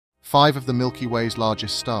5 of the Milky Way's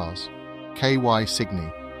largest stars. KY Cygni,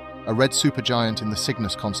 a red supergiant in the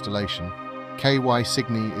Cygnus constellation. KY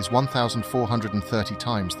Cygni is 1,430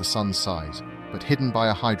 times the Sun's size, but hidden by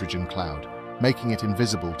a hydrogen cloud, making it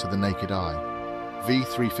invisible to the naked eye.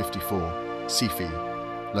 V354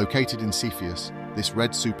 Cephei, located in Cepheus, this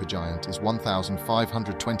red supergiant is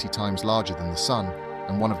 1,520 times larger than the Sun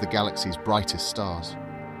and one of the galaxy's brightest stars.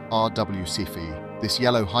 RWCV, this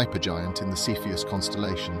yellow hypergiant in the Cepheus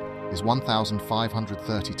constellation, is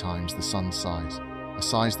 1,530 times the Sun's size, a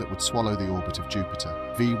size that would swallow the orbit of Jupiter.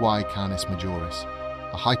 VY Canis Majoris,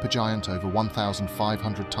 a hypergiant over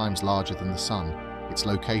 1,500 times larger than the Sun. It's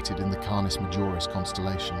located in the Canis Majoris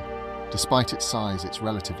constellation. Despite its size, it's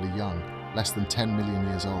relatively young, less than 10 million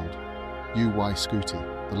years old. UY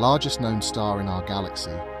Scuti, the largest known star in our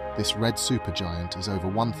galaxy, this red supergiant is over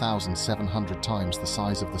 1,700 times the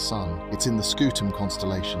size of the Sun. It's in the Scutum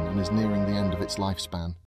constellation and is nearing the end of its lifespan.